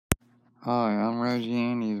Hi, I'm Reggie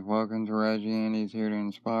Andes. Welcome to Reggie Andes Here to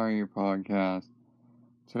Inspire You podcast.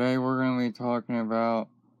 Today we're going to be talking about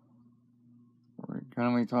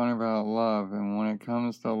love, and when it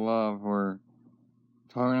comes to love, we're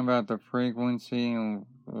talking about the frequency and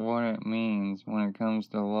what it means when it comes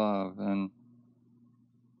to love. And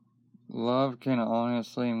love can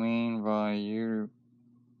honestly mean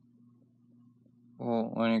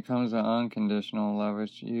when it comes to unconditional love,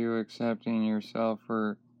 it's you accepting yourself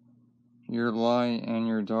for your light and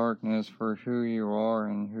your darkness for who you are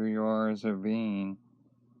and who you are as a being.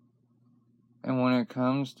 And when it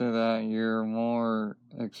comes to that, you're more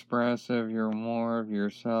expressive, you're more of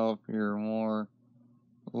yourself, you're more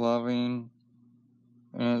loving,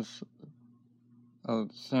 and it's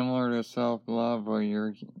similar to self-love, but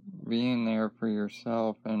you're being there for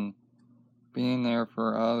yourself and being there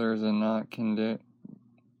for others and not conditioning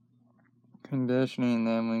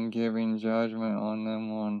them and giving judgment on them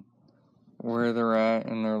on where they're at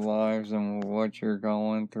in their lives and what you're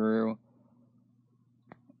going through.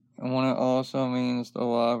 And what it also means to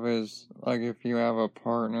love is, like, if you have a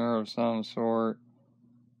partner of some sort,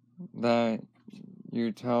 that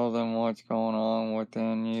you tell them what's going on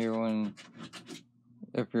within you, and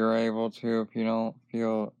if you're able to, if you don't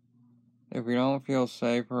feel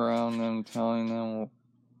safe around them, telling them,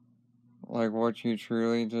 like, what you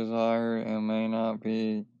truly desire, it may not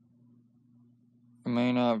be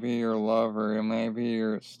your lover, it may be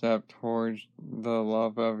your step towards the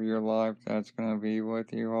love of your life that's going to be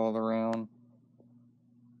with you all around.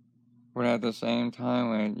 But at the same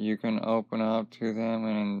time, you can open up to them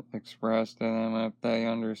and express to them if they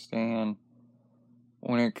understand.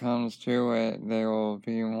 When it comes to it, they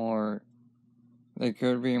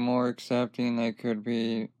could be more accepting, they could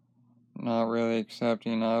be not really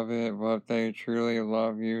accepting of it, but if they truly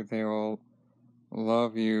love you, they will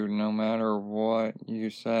love you no matter what you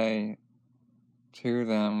say to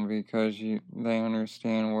them, because they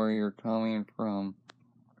understand where you're coming from.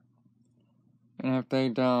 And if they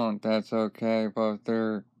don't, that's okay, but if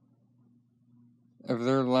they're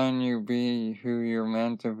letting you be who you're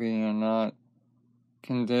meant to be and not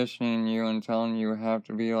conditioning you and telling you have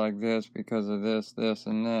to be like this because of this, this,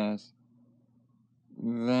 and this,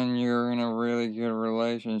 then you're in a really good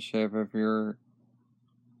relationship. If you're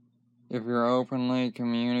openly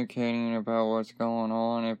communicating about what's going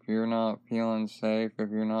on, if you're not feeling safe, if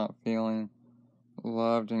you're not feeling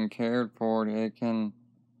loved and cared for, it can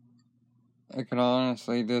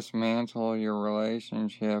honestly dismantle your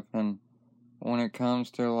relationship. And when it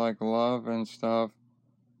comes to, like, love and stuff,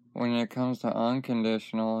 when it comes to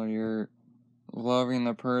unconditional, you're loving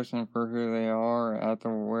the person for who they are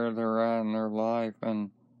where they're at in their life,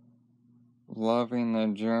 and loving the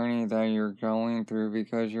journey that you're going through,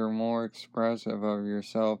 because you're more expressive of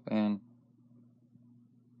yourself and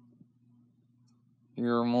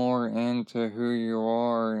you're more into who you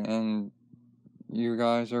are, and you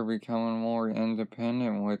guys are becoming more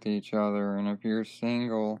independent with each other. And if you're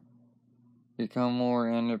single, become more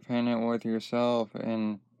independent with yourself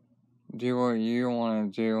and do what you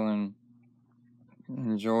want to do and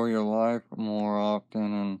enjoy your life more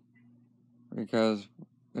often. And because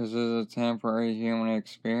this is a temporary human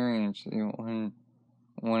experience, when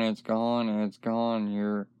it's gone, it's gone.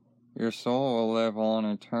 Your soul will live on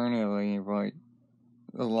eternally, but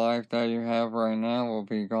the life that you have right now will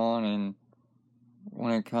be gone. And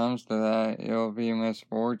when it comes to that, it'll be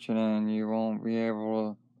misfortune, and you won't be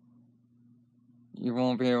able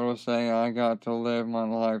to say, I got to live my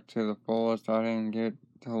life to the fullest. I didn't get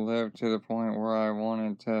to live to the point where I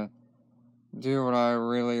wanted to do what I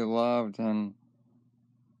really loved. And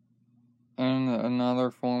another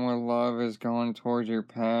form of love is going towards your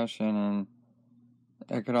passion, and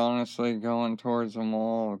it could honestly going towards them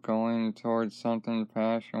all, going towards something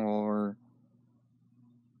fashionable or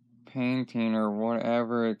painting or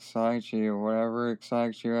whatever excites you. Whatever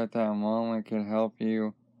excites you at that moment could help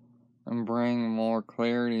you and bring more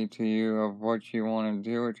clarity to you of what you want to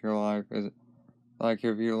do with your life. Like,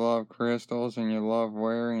 if you love crystals and you love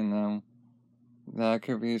wearing them, that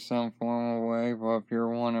could be some form of way. But if you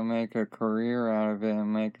want to make a career out of it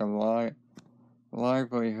and make a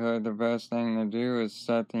livelihood, the best thing to do is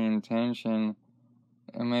set the intention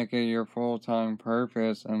and make it your full-time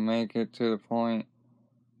purpose, and make it to the point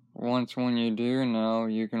when you do know,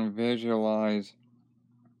 you can visualize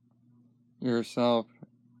yourself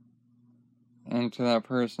into that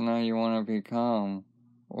person that you want to become,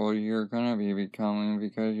 or you're going to be becoming,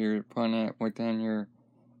 because you're putting it within your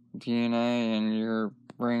DNA and you're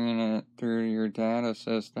bringing it through your data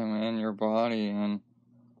system and your body, and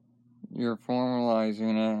you're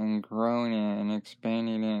formalizing it and growing it and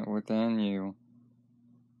expanding it within you.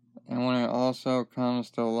 And when it also comes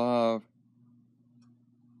to love,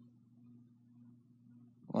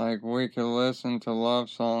 like, we could listen to love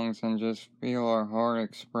songs and just feel our heart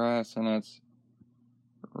express, and it's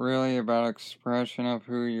really about expression of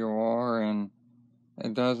who you are, and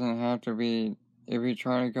it doesn't have to be, if you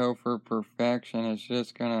try to go for perfection, it's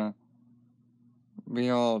just gonna be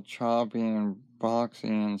all choppy and boxy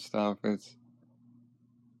and stuff. It's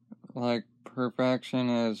like, perfection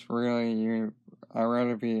is really I'd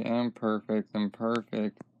rather be imperfect than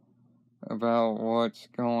perfect about what's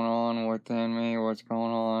going on within me, what's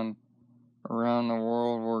going on around the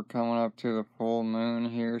world. We're coming up to the full moon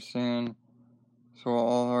here soon, so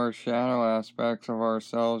all our shadow aspects of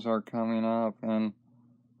ourselves are coming up, and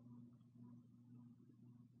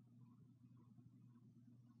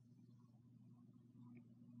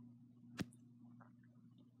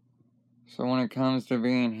so when it comes to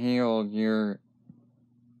being healed, you're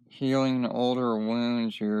healing older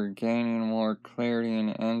wounds, you're gaining more clarity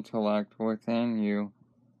and intellect within you,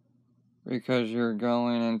 because you're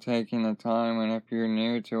going and taking the time, and if you're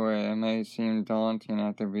new to it, it may seem daunting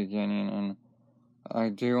at the beginning, and I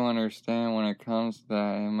do understand when it comes to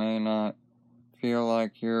that. It may not feel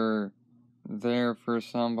like you're there for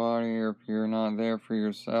somebody, or if you're not there for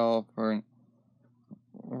yourself, or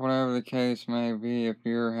whatever the case may be. If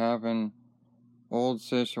you're having old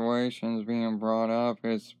situations being brought up,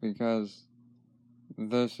 it's because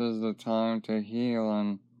this is the time to heal.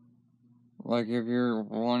 And like, if you're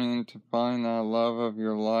wanting to find that love of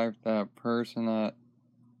your life, that person that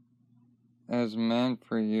is meant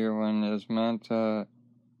for you and is meant to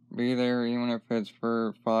be there, even if it's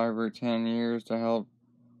for 5 or 10 years, to help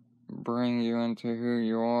bring you into who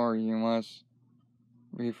you are, you must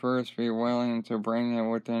be willing to bring it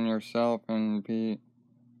within yourself and be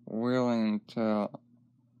willing to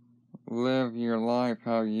live your life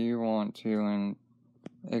how you want to. And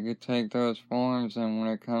it could take those forms, and when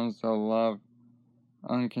it comes to love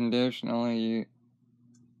unconditionally,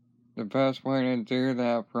 the best way to do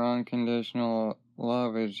that for unconditional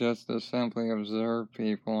love is just to simply observe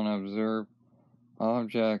people and observe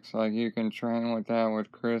objects. Like, you can train with that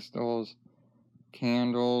with crystals,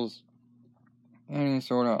 candles, any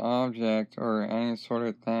sort of object or any sort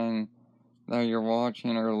of thing that you're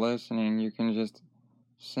watching or listening. You can just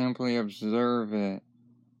simply observe it.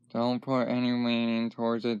 Don't put any meaning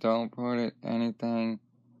towards it. Don't put anything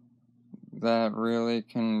that really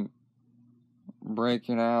can break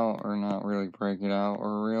it out, or not really break it out,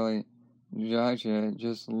 or really judge it.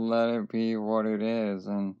 Just let it be what it is,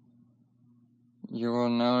 and you will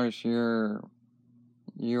notice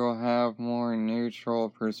you'll have more neutral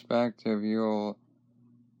perspective.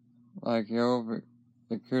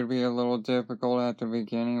 It could be a little difficult at the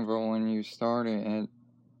beginning, but when you start it and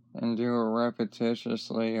do it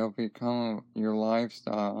repetitiously, it'll become your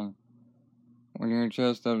lifestyle. When you're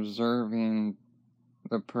just observing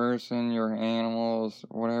the person, your animals,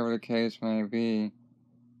 whatever the case may be,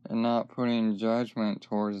 and not putting judgment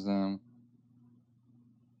towards them.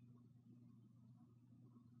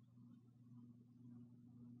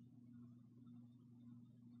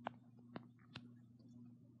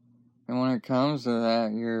 And when it comes to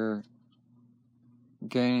that, you're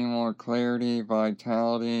gaining more clarity,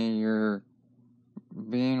 vitality, you're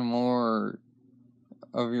being more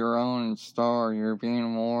of your own star, you're being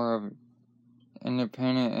more of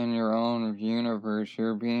independent in your own universe,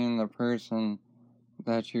 you're being the person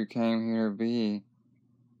that you came here to be,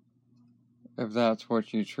 if that's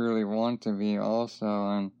what you truly want to be also.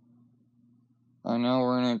 And I know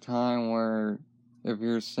we're in a time where, if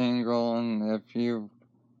you're single and if you've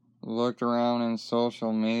looked around in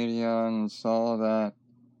social media and saw that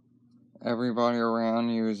everybody around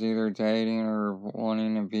you is either dating or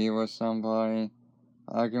wanting to be with somebody,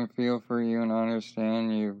 I can feel for you and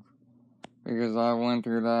understand you, because I went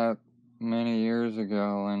through that many years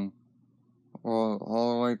ago, and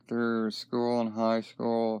all the way through school and high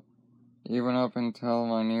school, even up until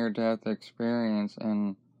my near-death experience,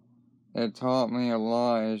 and it taught me a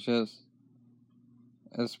lot. It's just,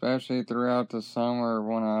 especially throughout the summer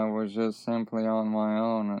when I was just simply on my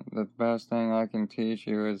own, the best thing I can teach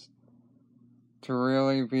you is to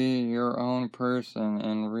really be your own person,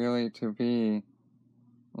 and really to be,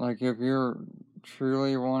 like, if you're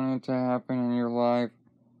truly wanting it to happen in your life,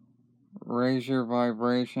 raise your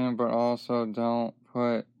vibration, but also don't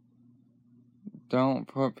put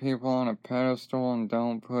people on a pedestal, and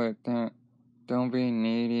don't be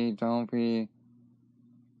needy, don't be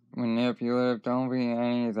manipulative, don't be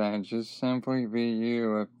any of that. Just simply be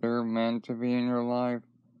you. If they're meant to be in your life,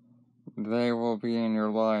 they will be in your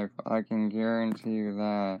life. I can guarantee you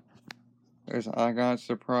that. is I got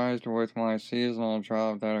surprised with my seasonal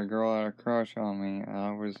job that a girl had a crush on me.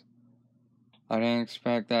 I didn't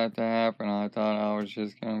expect that to happen. I thought I was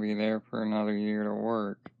just gonna be there for another year to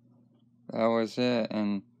work. That was it,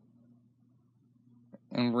 and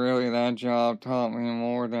really that job taught me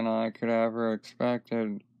more than I could ever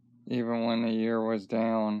expected, even when the year was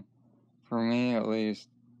down. For me, at least,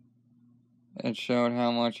 it showed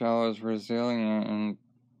how much I was resilient, and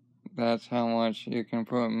that's how much you can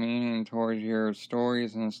put meaning towards your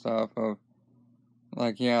stories and stuff of,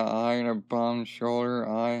 like, yeah, I had a bum shoulder.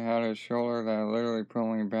 I had a shoulder that literally put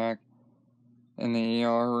me back in the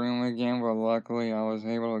ER room again, but luckily I was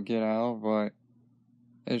able to get out, but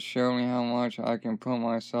it showed me how much I can put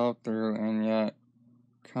myself through and yet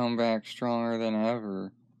come back stronger than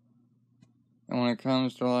ever. And when it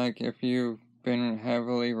comes to, like, if you've been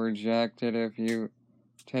heavily rejected, if you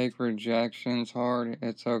take rejections hard,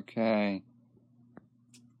 it's okay.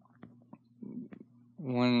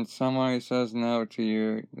 When somebody says no to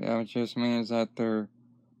you, that just means that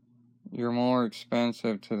you're more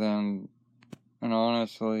expensive to them. And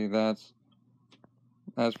honestly, that's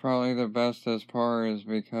probably the bestest part, is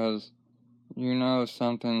because you know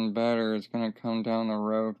something better is going to come down the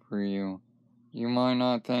road for you. You might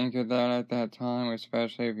not think of that at that time,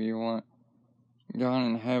 especially if you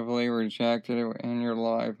gotten heavily rejected in your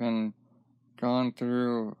life and gone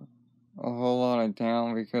through a whole lot of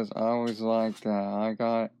down, because I was like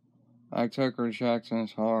that. I took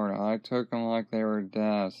rejections hard. I took them like they were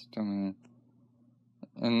deaths to me.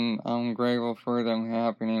 And I'm grateful for them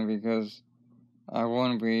happening, because I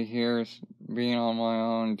wouldn't be here being on my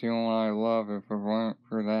own doing what I love if it weren't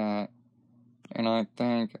for that. And I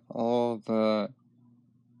thank all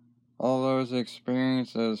those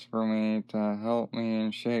experiences for me to help me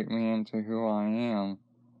and shape me into who I am.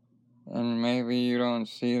 And maybe you don't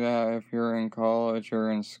see that if you're in college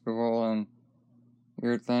or in school and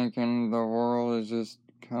you're thinking the world is just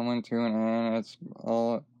coming to an end.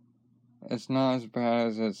 It's not as bad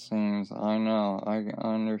as it seems. I know. I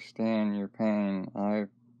understand your pain.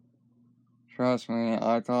 Trust me,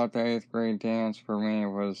 I thought the 8th grade dance for me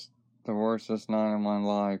was the worstest night of my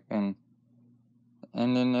life, and it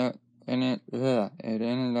ended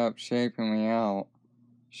up shaping me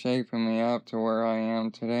up to where I am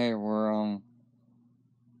today, where I'm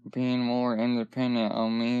being more independent,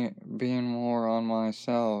 being more on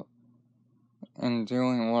myself, and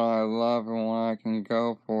doing what I love and what I can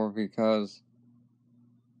go for, because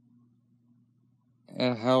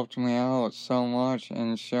it helped me out so much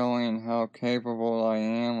in showing how capable I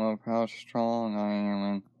am, of how strong I am.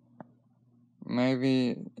 And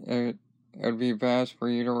maybe it'd be best for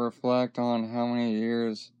you to reflect on how many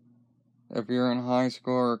years, if you're in high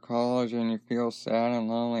school or college and you feel sad and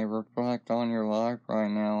lonely, reflect on your life right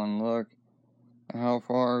now and look at how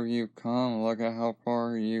far you've come. Look at how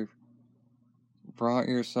far you've brought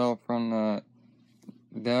yourself from the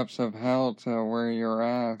depths of hell to where you're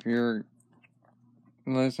at. If you're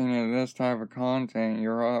listening to this type of content,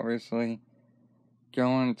 you're obviously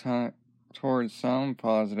going towards some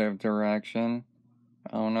positive direction.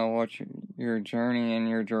 I don't know what your journey and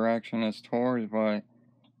your direction is towards, but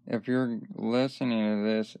if you're listening to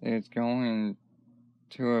this, it's going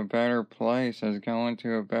to a better place, it's going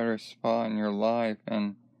to a better spot in your life,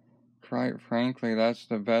 and quite frankly, that's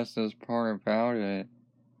the bestest part about it,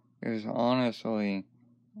 is honestly,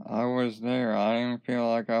 I was there. I didn't feel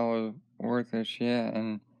like I was worth a shit,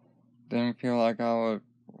 and didn't feel like I was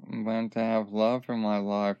meant to have love in my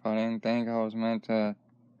life. I didn't think I was meant to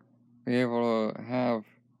be able to have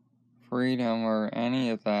freedom or any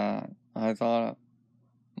of that. I thought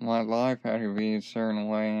my life had to be a certain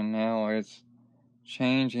way, and now it's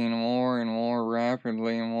changing more and more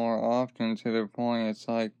rapidly and more often, to the point it's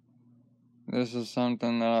like, this is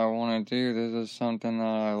something that I want to do. This is something that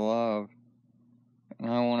I love, and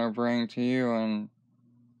I want to bring to you. And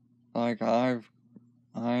like, I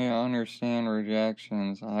understand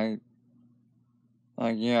rejections. I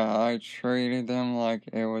treated them like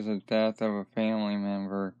it was a death of a family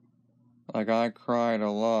member. Like, I cried a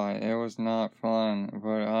lot. It was not fun,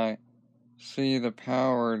 but I see the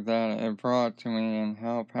power that it brought to me and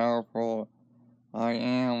how powerful I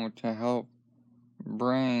am to help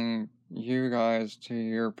bring you guys to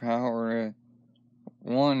your power to,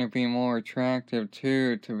 one, to be more attractive,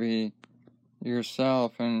 two, to be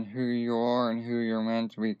yourself and who you are and who you're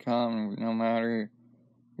meant to become, no matter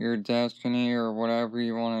your destiny or whatever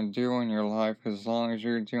you want to do in your life, as long as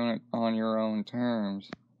you're doing it on your own terms.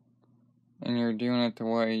 And you're doing it the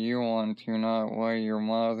way you want to, not the way your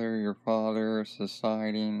mother, your father,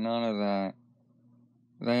 society, none of that.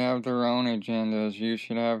 They have their own agendas. You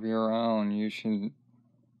should have your own. You should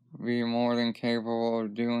be more than capable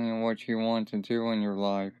of doing what you want to do in your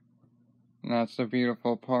life. And that's the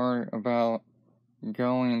beautiful part about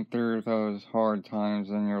going through those hard times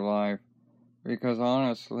in your life. Because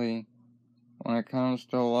honestly, when it comes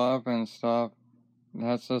to love and stuff,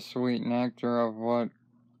 that's the sweet nectar of what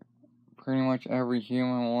pretty much every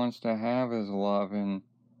human wants to have is love and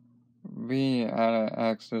be at an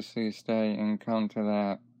ecstasy state and come to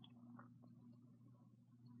that.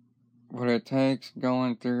 But it takes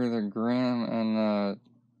going through the grim and the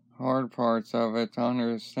hard parts of it to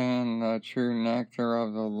understand the true nectar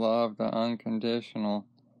of the love, the unconditional.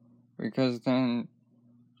 Because then,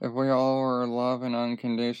 if we all were loving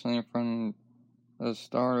unconditionally from the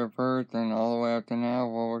start of Earth and all the way up to now,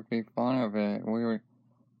 what would be fun of it?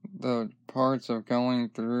 The parts of going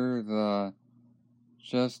through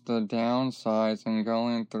just the downsides and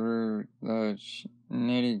going through the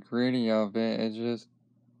nitty gritty of it,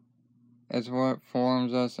 it's what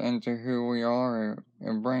forms us into who we are.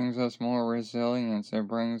 It brings us more resilience. It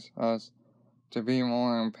brings us to be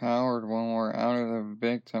more empowered when we're out of the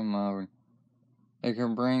victim mode. It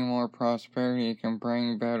can bring more prosperity. It can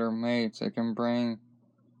bring better mates. It can bring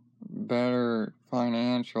better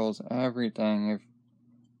financials, everything.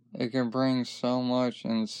 It can bring so much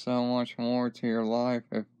and so much more to your life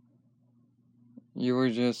if you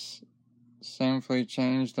would just simply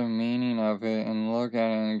change the meaning of it and look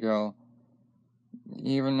at it and go,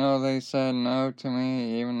 even though they said no to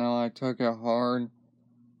me, even though I took it hard,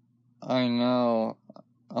 I know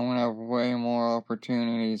I'm going to have way more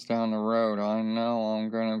opportunities down the road. I know I'm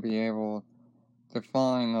going to be able to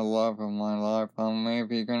find the love of my life. I'm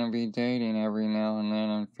maybe going to be dating every now and then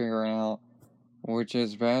and figuring out which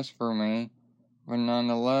is best for me. But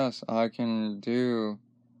nonetheless, I can do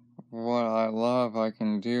what I love. I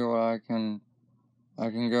can do what I can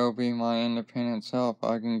go be my independent self.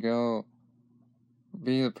 I can go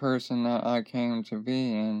be the person that I came to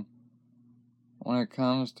be. And when it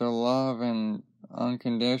comes to love and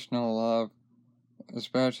unconditional love,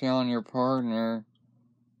 especially on your partner,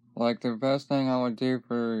 like the best thing I would do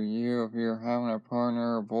for you if you're having a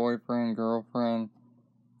partner, or boyfriend, girlfriend,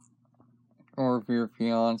 or if you're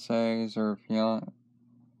fiancés or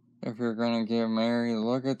if you're gonna get married,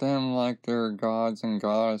 look at them like they're gods and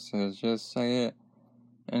goddesses. Just say it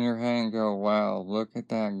in your head and go, wow, look at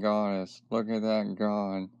that goddess, look at that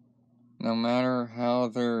god. No matter how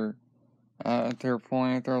they're at their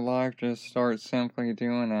point of their life, just start simply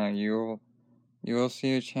doing that. You'll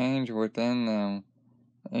see a change within them,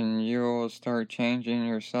 and you'll start changing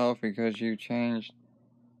yourself because you changed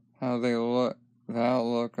how they look, the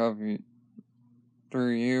outlook of you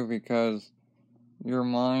through you, because your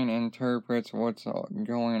mind interprets what's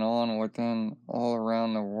going on within all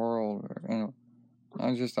around the world, and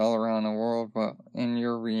not just all around the world, but in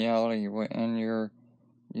your reality, within your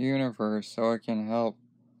universe, so it can help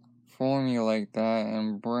formulate that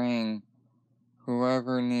and bring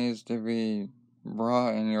whoever needs to be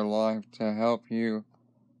brought in your life to help you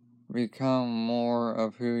become more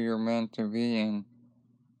of who you're meant to be. And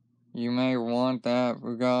you may want that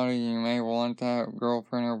Bugatti, you may want that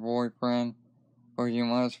girlfriend or boyfriend, but you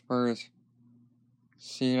must first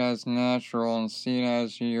see it as natural and see it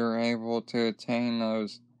as you're able to attain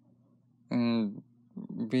those and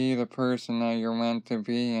be the person that you're meant to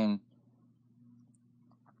be. And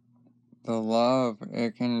the love,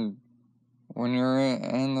 when you're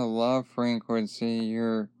in the love frequency,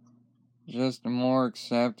 you're just more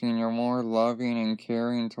accepting, you're more loving and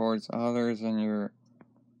caring towards others, and you're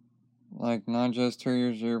like not just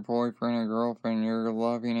towards your boyfriend or girlfriend, you're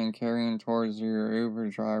loving and caring towards your Uber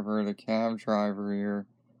driver, the cab driver, you're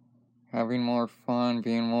having more fun,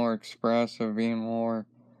 being more expressive, being more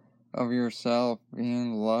of yourself,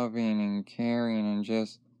 being loving and caring and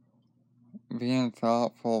just being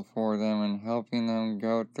thoughtful for them and helping them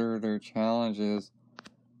go through their challenges,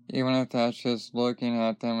 even if that's just looking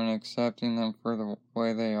at them and accepting them for the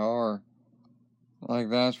way they are. Like,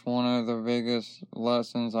 that's one of the biggest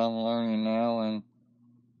lessons I'm learning now, and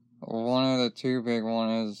one of the two big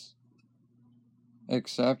ones is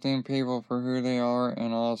accepting people for who they are,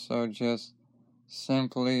 and also just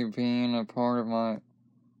simply being a part of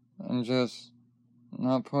and just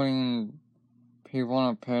not putting people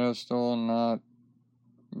on a pedestal, not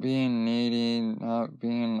being needy, not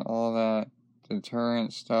being all that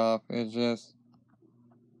deterrent stuff. It just,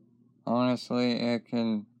 honestly, it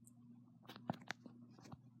can,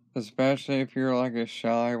 especially if you're like a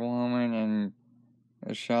shy woman and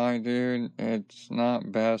a shy dude, it's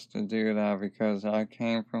not best to do that, because I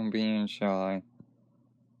came from being shy.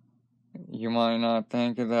 You might not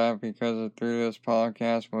think of that because of through this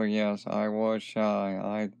podcast, but yes, I was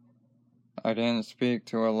shy. I didn't speak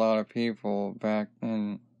to a lot of people back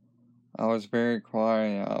then. I was very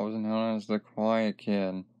quiet. I was known as the quiet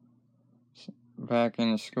kid back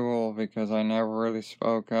in school because I never really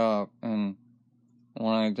spoke up, and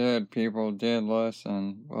when I did, people did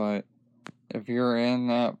listen. But if you're in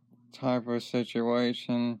that type of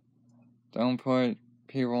situation, don't put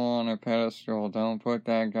people on a pedestal. Don't put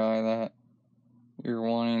that guy that you're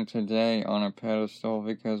wanting to date on a pedestal,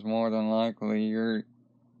 because more than likely you're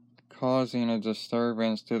causing a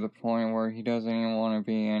disturbance to the point where he doesn't even want to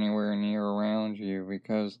be anywhere near around you,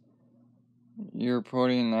 because you're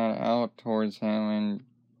putting that out towards him, and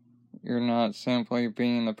you're not simply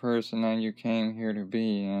being the person that you came here to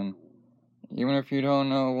be. And even if you don't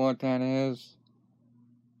know what that is,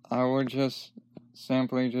 I would just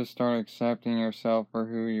simply just start accepting yourself for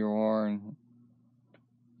who you are,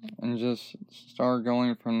 and just start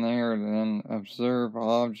going from there. Then observe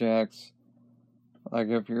objects. Like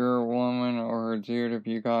if you're a woman or a dude, if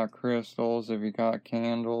you got crystals, if you got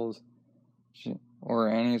candles, or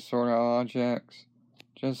any sort of objects,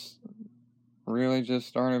 just really just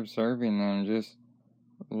start observing them. Just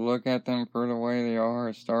look at them for the way they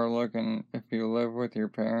are. Start looking, if you live with your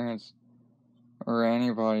parents or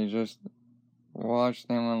anybody, just watch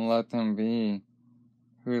them and let them be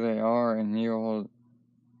who they are, and you'll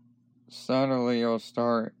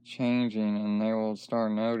start changing, and they will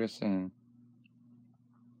start noticing.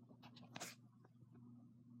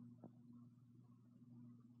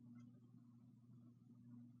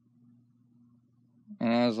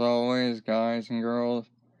 And as always, guys and girls,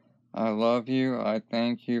 I love you. I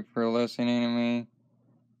thank you for listening to me.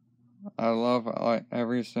 I love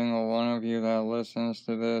every single one of you that listens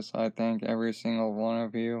to this. I thank every single one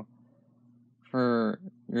of you for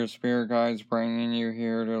your spirit guides bringing you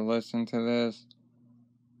here to listen to this.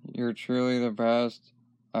 You're truly the best.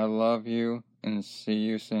 I love you, and see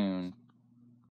you soon.